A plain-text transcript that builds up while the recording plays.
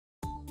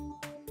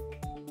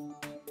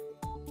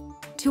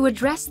To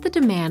address the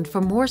demand for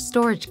more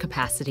storage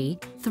capacity,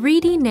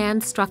 3D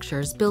NAND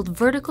structures build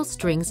vertical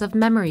strings of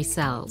memory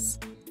cells.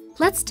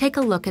 Let's take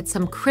a look at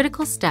some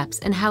critical steps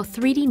in how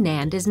 3D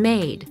NAND is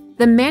made.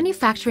 The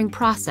manufacturing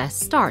process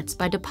starts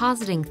by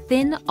depositing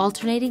thin,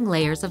 alternating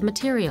layers of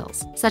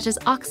materials, such as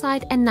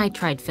oxide and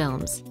nitride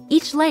films.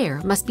 Each layer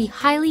must be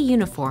highly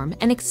uniform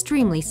and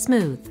extremely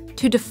smooth.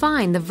 To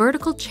define the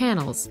vertical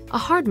channels, a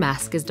hard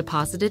mask is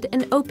deposited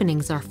and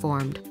openings are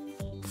formed,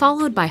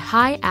 followed by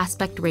high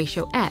aspect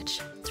ratio etch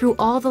through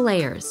all the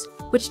layers,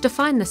 which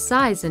define the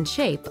size and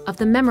shape of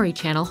the memory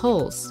channel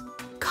holes.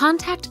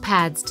 Contact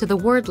pads to the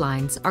word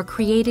lines are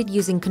created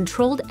using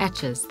controlled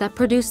etches that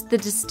produce the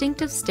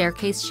distinctive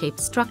staircase-shaped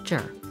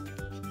structure.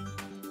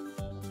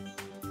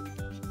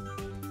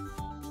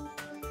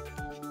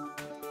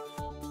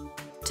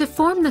 To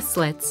form the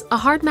slits, a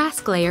hard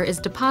mask layer is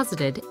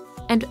deposited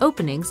and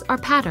openings are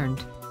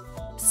patterned.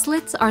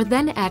 Slits are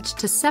then etched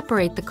to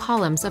separate the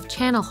columns of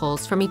channel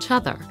holes from each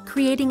other,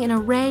 creating an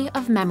array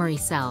of memory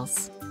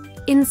cells.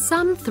 In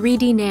some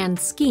 3D NAND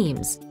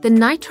schemes, the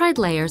nitride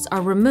layers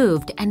are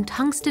removed and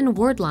tungsten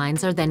word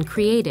lines are then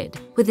created,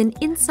 with an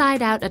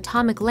inside-out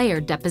atomic layer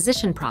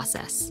deposition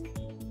process.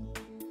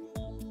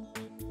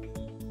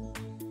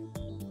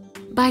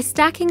 By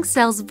stacking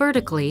cells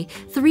vertically,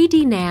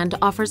 3D NAND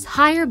offers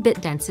higher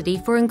bit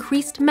density for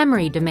increased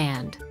memory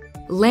demand.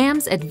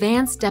 Lam's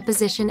advanced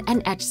deposition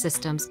and etch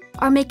systems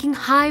are making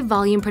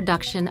high-volume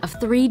production of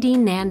 3D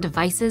NAND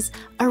devices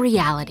a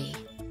reality.